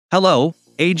Hello,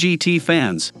 AGT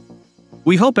fans.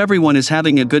 We hope everyone is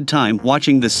having a good time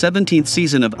watching the 17th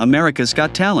season of America's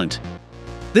Got Talent.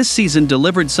 This season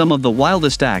delivered some of the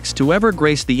wildest acts to ever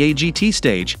grace the AGT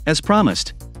stage, as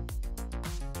promised.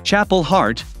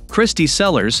 Hart, Kristy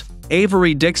Sellars,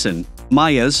 Avery Dixon,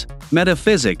 Mayyas,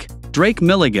 Metaphysic, Drake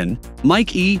Milligan,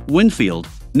 Mike E. Winfield,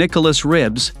 Nicolas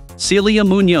Celia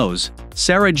Munoz,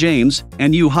 Sara James,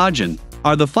 and Hojin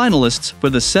are the finalists for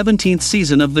the 17th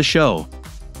season of the show.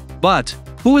 But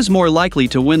who is more likely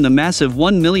to win the massive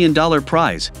 $1 million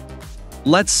prize?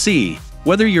 Let's see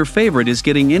whether your favorite is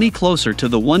getting any closer to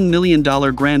the $1 million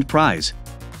grand prize.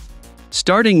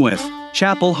 Starting with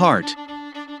Hart.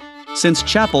 Since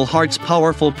Hart's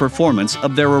powerful performance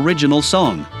of their original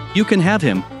song, You Can Have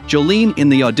Him, Jolene in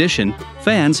the audition,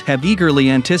 fans have eagerly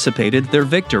anticipated their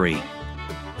victory.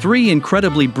 Three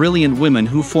incredibly brilliant women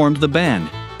who formed the band,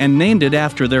 and named it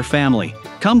after their family,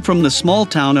 come from the small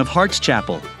town of Hart's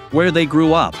Chapel, where they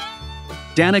grew up.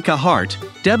 Danica Hart,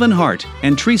 Devon Hart,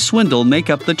 and Tree Swindle make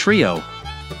up the trio.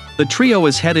 The trio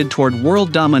is headed toward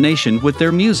world domination with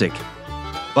their music.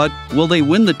 But will they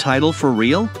win the title for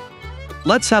real?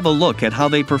 Let's have a look at how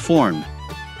they performed.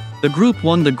 The group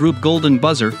won the group Golden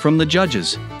Buzzer from the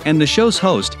judges, and the show's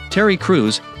host, Terry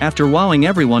Crews, after wowing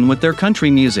everyone with their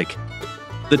country music.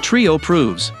 The trio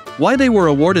proves why they were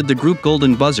awarded the group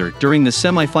Golden Buzzer during the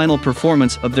semi-final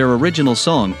performance of their original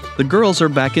song, The Girls Are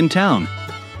Back in Town.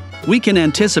 We can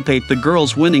anticipate the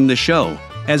girls winning the show,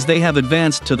 as they have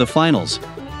advanced to the finals.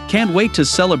 Can't wait to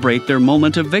celebrate their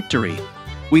moment of victory.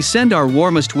 We send our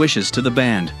warmest wishes to the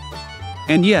band.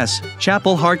 And yes,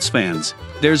 Hart's fans,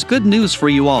 there's good news for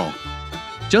you all.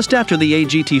 Just after the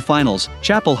AGT finals,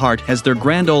 Hart has their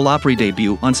Grand Ole Opry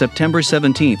debut on September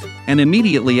 17th, and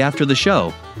immediately after the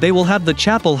show, they will have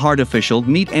the Hart official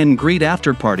meet and greet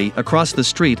after party across the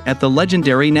street at the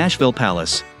legendary Nashville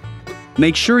Palace.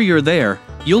 Make sure you're there.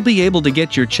 You'll be able to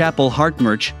get your Hart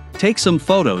merch, take some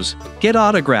photos, get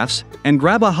autographs, and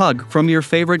grab a hug from your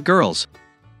favorite girls.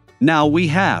 Now we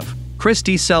have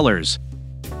Kristy Sellars.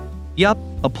 Yup,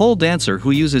 a pole dancer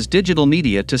who uses digital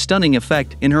media to stunning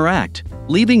effect in her act,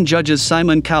 leaving judges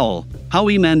Simon Cowell,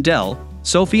 Howie Mandel,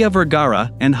 Sofia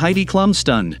Vergara, and Heidi Klum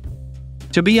stunned.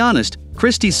 To be honest,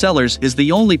 Kristy Sellars is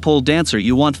the only pole dancer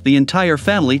you want the entire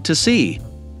family to see.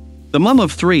 The mom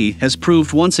of three has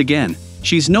proved once again,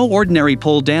 she's no ordinary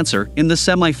pole dancer in the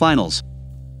semi-finals.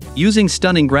 Using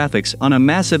stunning graphics on a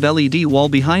massive LED wall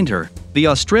behind her, the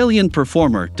Australian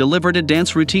performer delivered a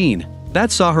dance routine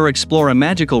that saw her explore a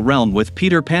magical realm with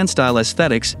Peter Pan-style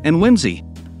aesthetics and whimsy.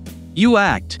 You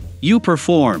act, you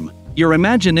perform, your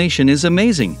imagination is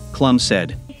amazing, Klum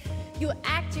said. You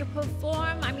act, you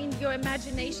perform, your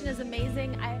imagination is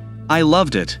amazing. I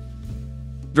loved it.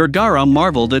 Vergara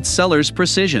marveled at Sellars'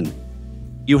 precision.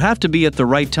 You have to be at the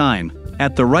right time,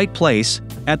 at the right place,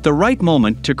 at the right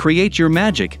moment to create your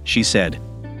magic, she said.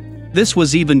 This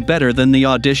was even better than the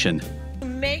audition.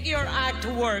 Make your act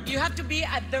work. You have to be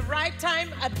at the right time,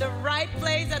 at the right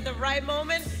place, at the right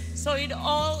moment, so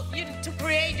to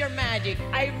create your magic.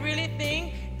 I really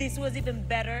think this was even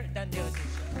better than the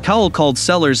audition. Cowell called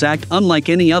Sellars' act unlike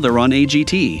any other on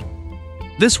AGT.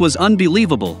 This was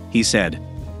unbelievable, he said.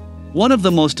 One of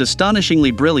the most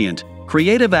astonishingly brilliant,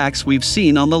 creative acts we've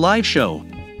seen on the live show.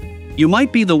 You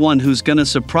might be the one who's gonna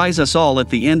surprise us all at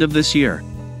the end of this year.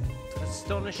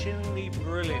 Astonishingly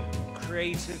brilliant,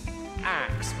 creative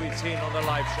acts we've seen on the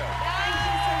live show.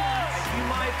 You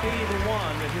might be the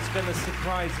one who's going to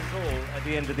surprise us all at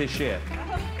the end of this year.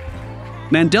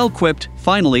 Mandel quipped,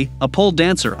 finally, a pole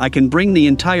dancer I can bring the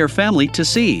entire family to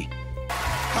see.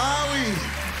 Howie,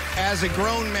 as a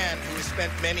grown man who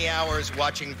spent many hours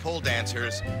watching pole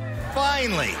dancers,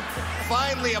 finally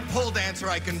a pole dancer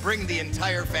I can bring the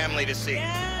entire family to see.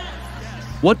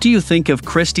 What do you think of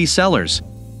Kristy Sellars?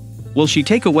 Will she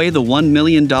take away the $1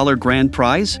 million grand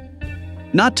prize?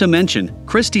 Not to mention,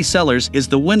 Kristy Sellars is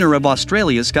the winner of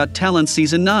Australia's Got Talent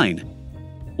Season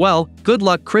 9. Well, good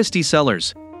luck Kristy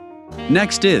Sellars.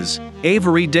 Next is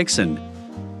Avery Dixon.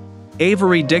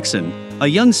 Avery Dixon, a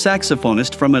young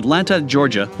saxophonist from Atlanta,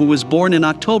 Georgia who was born in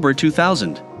October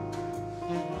 2000.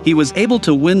 He was able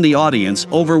to win the audience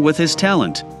over with his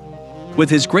talent. With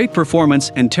his great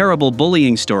performance and terrible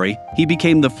bullying story, he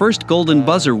became the first Golden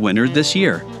Buzzer winner this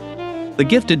year. The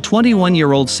gifted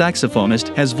 21-year-old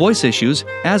saxophonist has voice issues,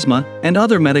 asthma, and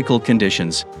other medical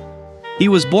conditions. He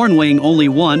was born weighing only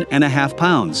 1.5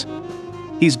 pounds.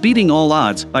 He's beating all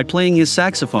odds by playing his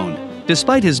saxophone,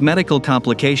 despite his medical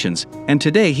complications, and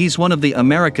today he's one of the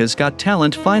America's Got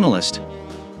Talent finalists.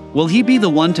 Will he be the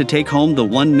one to take home the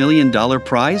 $1 million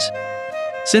prize?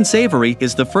 since Avery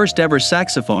is the first ever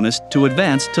saxophonist to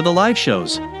advance to the live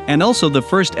shows, and also the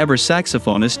first ever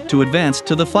saxophonist to advance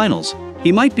to the finals.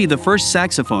 He might be the first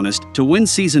saxophonist to win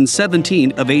season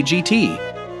 17 of AGT.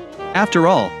 After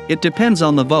all, it depends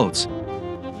on the votes.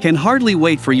 Can hardly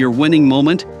wait for your winning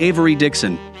moment, Avery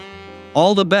Dixon.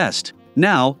 All the best.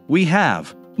 Now, we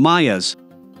have Mayyas.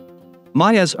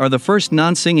 Mayyas are the first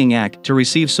non-singing act to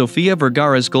receive Sofia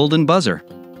Vergara's Golden Buzzer.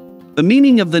 The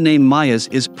meaning of the name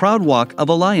Mayyas is Proud Walk of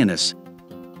a Lioness.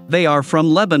 They are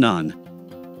from Lebanon.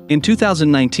 In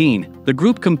 2019, the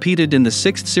group competed in the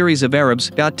 6th series of Arab's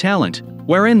Got Talent,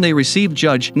 wherein they received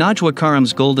Judge Najwa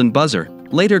Karim's Golden Buzzer,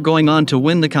 later going on to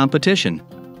win the competition.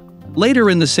 Later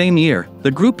in the same year,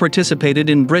 the group participated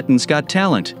in Britain's Got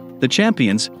Talent, The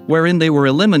Champions, wherein they were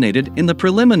eliminated in the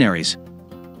preliminaries.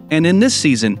 And in this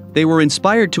season, they were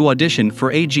inspired to audition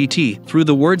for AGT through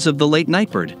the words of the late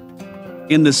Nightbird.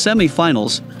 In the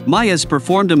semi-finals, Mayyas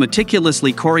performed a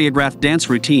meticulously choreographed dance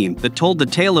routine that told the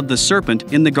tale of the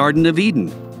serpent in the Garden of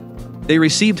Eden. They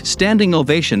received standing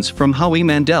ovations from Howie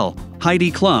Mandel,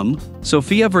 Heidi Klum,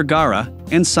 Sofia Vergara,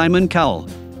 and Simon Cowell.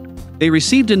 They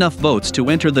received enough votes to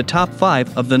enter the top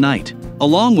 5 of the night,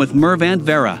 along with Merv and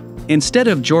Vera, instead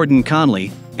of Jordan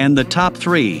Conley, and the top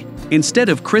 3, instead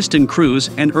of Kristen Cruz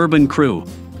and Urban Crew.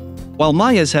 While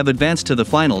Mayyas have advanced to the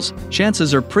finals,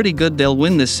 chances are pretty good they'll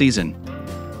win this season.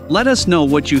 Let us know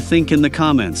what you think in the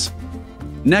comments.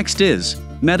 Next is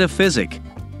Metaphysic.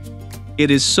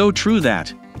 It is so true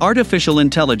that artificial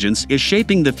intelligence is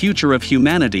shaping the future of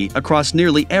humanity across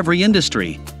nearly every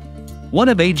industry. One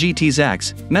of AGT's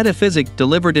acts, Metaphysic,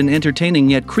 delivered an entertaining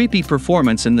yet creepy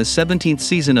performance in the 17th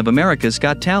season of America's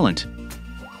Got Talent.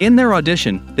 In their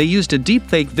audition, they used a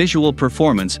deepfake visual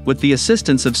performance with the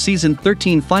assistance of season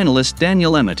 13 finalist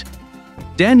Daniel Emmett.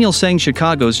 Daniel sang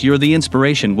Chicago's You're the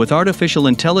Inspiration with artificial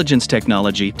intelligence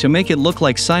technology to make it look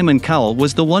like Simon Cowell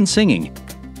was the one singing.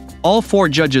 All 4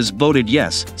 judges voted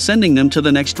yes, sending them to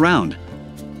the next round.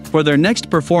 For their next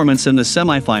performance in the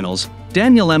semifinals,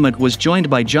 Daniel Emmett was joined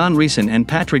by John Reeson and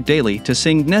Patrick Daly to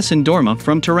sing Nessun Dorma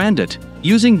from Turandot,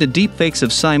 using the deepfakes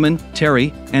of Simon,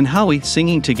 Terry, and Howie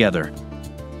singing together.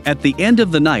 At the end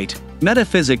of the night,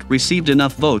 Metaphysic received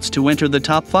enough votes to enter the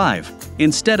top 5,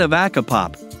 instead of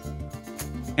Acapop,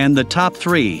 and the top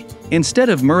 3, instead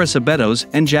of Marissa Betos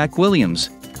and Jack Williams.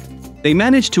 They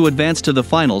managed to advance to the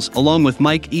finals along with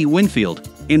Mike E. Winfield,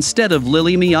 instead of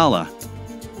Lily Miala.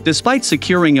 Despite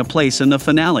securing a place in the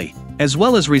finale, as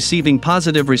well as receiving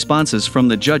positive responses from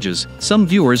the judges, some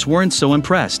viewers weren't so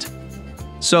impressed.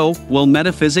 So, will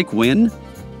Metaphysic win?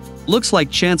 Looks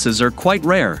like chances are quite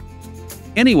rare.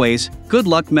 Anyways, good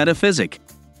luck Metaphysic.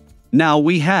 Now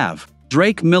we have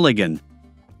Drake Milligan.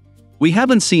 We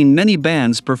haven't seen many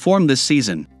bands perform this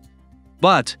season,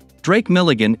 but Drake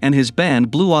Milligan and his band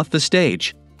blew off the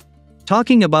stage.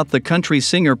 Talking about the country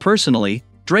singer personally,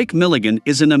 Drake Milligan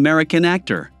is an American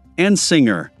actor and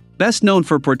singer, best known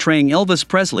for portraying Elvis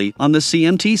Presley on the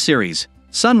CMT series,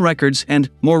 Sun Records, and,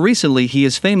 more recently, he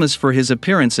is famous for his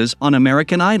appearances on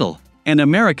American Idol and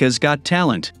America's Got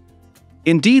Talent.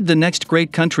 Indeed, the next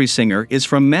great country singer is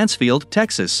from Mansfield,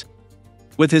 Texas.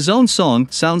 With his own song,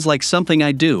 Sounds Like Something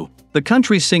I Do, the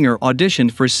country singer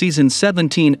auditioned for season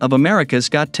 17 of America's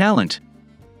Got Talent.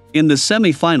 In the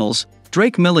semi-finals,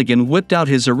 Drake Milligan whipped out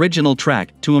his original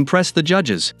track to impress the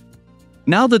judges.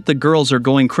 Now that the girls are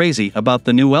going crazy about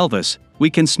the new Elvis, we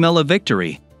can smell a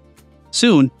victory.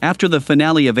 Soon, after the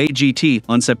finale of AGT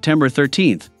on September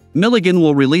 13th, Milligan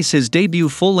will release his debut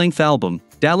full-length album,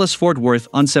 Dallas-Fort Worth,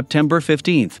 on September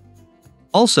 15th.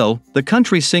 Also, the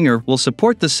country singer will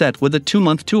support the set with a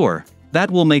 2-month tour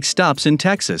that will make stops in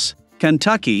Texas,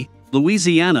 Kentucky,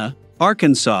 Louisiana,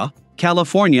 Arkansas,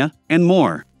 California, and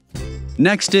more.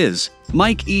 Next is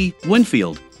Mike E.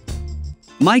 Winfield.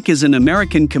 Mike is an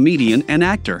American comedian and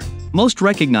actor, most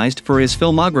recognized for his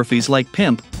filmographies like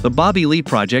Pimp, The Bobby Lee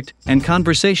Project, and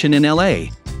Conversation in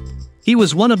L.A. He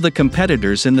was one of the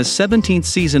competitors in the 17th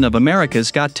season of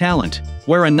America's Got Talent,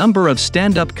 where a number of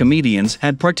stand-up comedians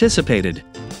had participated.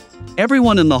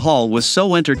 Everyone in the hall was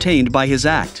so entertained by his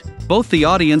act, both the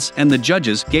audience and the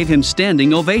judges gave him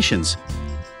standing ovations.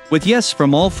 With yes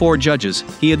from all 4 judges,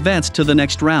 he advanced to the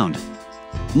next round.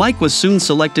 Mike was soon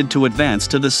selected to advance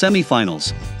to the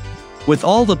semifinals. With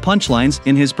all the punchlines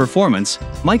in his performance,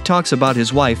 Mike talks about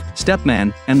his wife,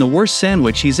 stepman, and the worst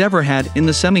sandwich he's ever had in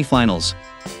the semifinals.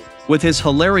 With his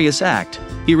hilarious act,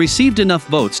 he received enough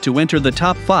votes to enter the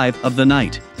top 5 of the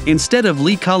night, instead of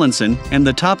Lee Collinson, and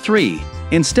the top 3,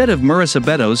 instead of Marissa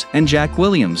Betos and Jack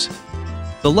Williams.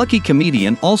 The lucky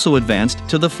comedian also advanced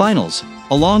to the finals,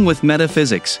 along with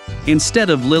Metaphysics, instead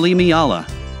of Lily Miala.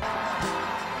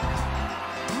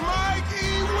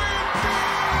 Mikey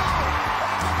Winfield!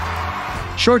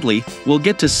 Shortly, we'll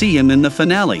get to see him in the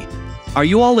finale. Are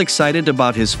you all excited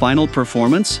about his final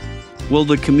performance? Will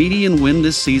the comedian win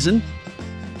this season?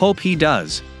 Hope he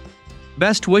does.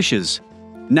 Best wishes.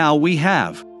 Now we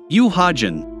have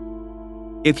Hojin.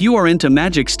 If you are into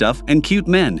magic stuff and cute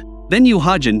men, then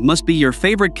Hojin must be your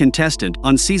favorite contestant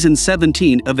on season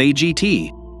 17 of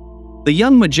AGT. The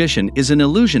young magician is an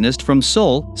illusionist from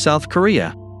Seoul, South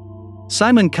Korea.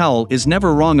 Simon Cowell is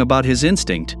never wrong about his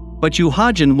instinct, but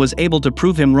Hojin was able to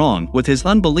prove him wrong with his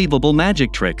unbelievable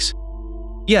magic tricks.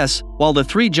 Yes, while the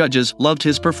 3 judges loved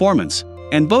his performance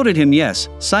and voted him yes,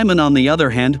 Simon on the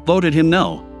other hand voted him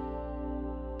no.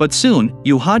 But soon,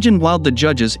 Hojin wowed the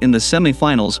judges in the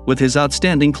semi-finals with his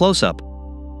outstanding close-up.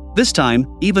 This time,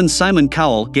 even Simon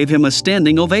Cowell gave him a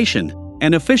standing ovation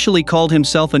and officially called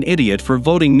himself an idiot for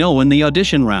voting no in the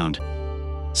audition round.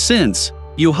 Since,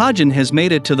 Hojin has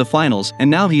made it to the finals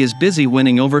and now he is busy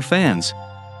winning over fans.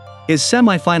 His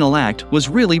semi-final act was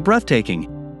really breathtaking.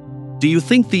 Do you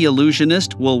think the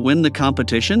illusionist will win the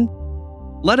competition?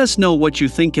 Let us know what you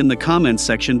think in the comments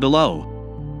section below.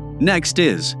 Next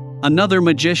is another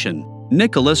magician,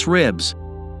 Nicolas Ribs.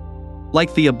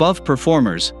 Like the above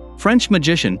performers, French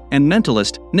magician and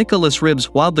mentalist Nicolas Ribs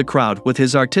wowed the crowd with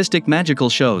his artistic magical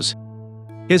shows.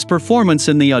 His performance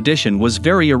in the audition was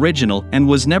very original and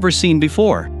was never seen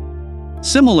before.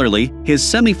 Similarly, his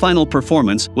semi-final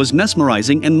performance was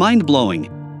mesmerizing and mind-blowing.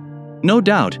 No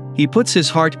doubt, he puts his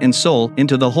heart and soul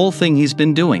into the whole thing he's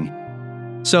been doing.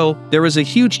 So, there is a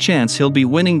huge chance he'll be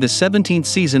winning the 17th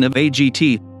season of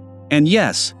AGT. And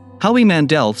yes, Howie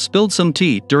Mandel spilled some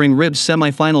tea during Ribs'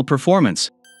 semi-final performance.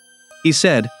 He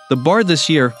said, "The bar this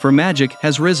year for magic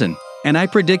has risen, and I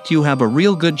predict you have a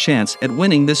real good chance at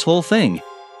winning this whole thing."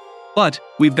 But,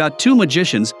 we've got 2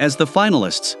 magicians as the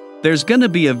finalists. There's gonna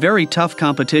be a very tough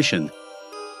competition.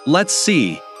 Let's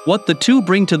see what the 2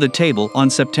 bring to the table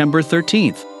on September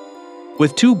 13th.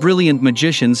 With 2 brilliant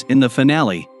magicians in the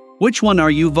finale, which one are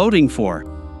you voting for?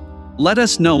 Let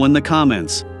us know in the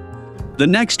comments. The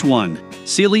next one,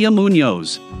 Celia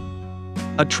Munoz.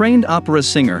 A trained opera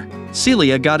singer,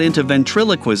 Celia got into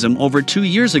ventriloquism over 2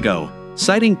 years ago,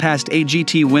 citing past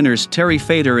AGT winners Terry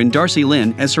Fader and Darcy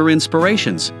Lynn as her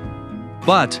inspirations.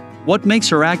 But, what makes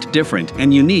her act different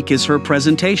and unique is her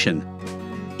presentation.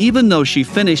 Even though she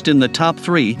finished in the top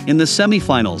 3 in the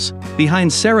semi-finals,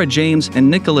 behind Sara James and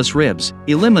Nicolas Ribs,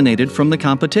 eliminated from the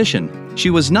competition,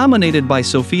 she was nominated by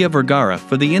Sofia Vergara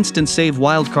for the instant save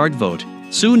wildcard vote.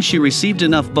 Soon she received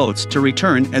enough votes to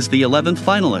return as the 11th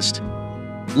finalist.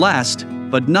 Last,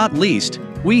 but not least,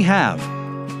 we have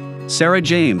Sara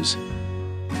James.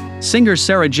 Singer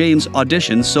Sara James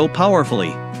auditioned so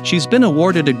powerfully, she's been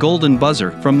awarded a golden buzzer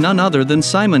from none other than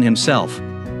Simon himself.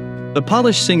 The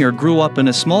Polish singer grew up in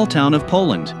a small town of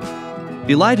Poland.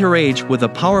 Belied her age with a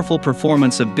powerful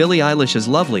performance of Billie Eilish's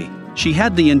Lovely, she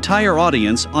had the entire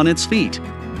audience on its feet.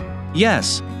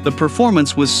 Yes, the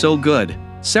performance was so good.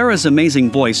 Sara's amazing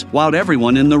voice wowed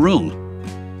everyone in the room.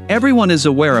 Everyone is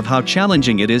aware of how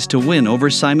challenging it is to win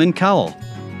over Simon Cowell.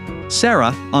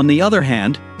 Sara, on the other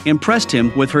hand, impressed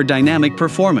him with her dynamic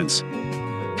performance.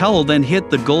 Cowell then hit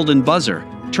the golden buzzer,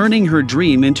 turning her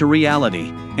dream into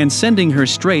reality, and sending her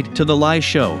straight to the live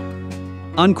show.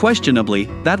 Unquestionably,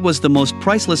 that was the most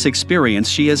priceless experience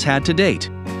she has had to date.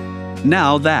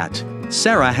 Now that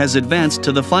Sara has advanced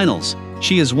to the finals,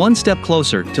 she is one step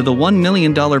closer to the $1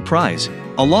 million prize,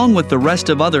 along with the rest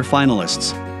of other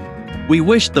finalists. We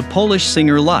wish the Polish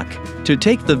singer luck to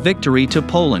take the victory to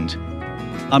Poland.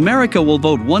 America will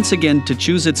vote once again to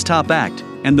choose its top act,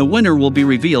 and the winner will be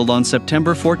revealed on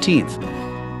September 14th.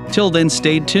 Till then,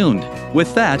 stay tuned.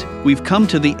 With that, we've come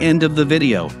to the end of the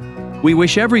video. We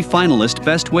wish every finalist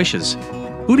best wishes.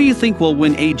 Who do you think will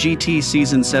win AGT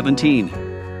Season 17?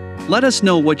 Let us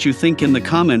know what you think in the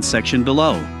comments section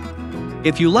below.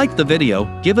 If you liked the video,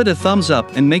 give it a thumbs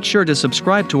up and make sure to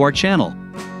subscribe to our channel.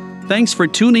 Thanks for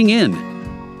tuning in.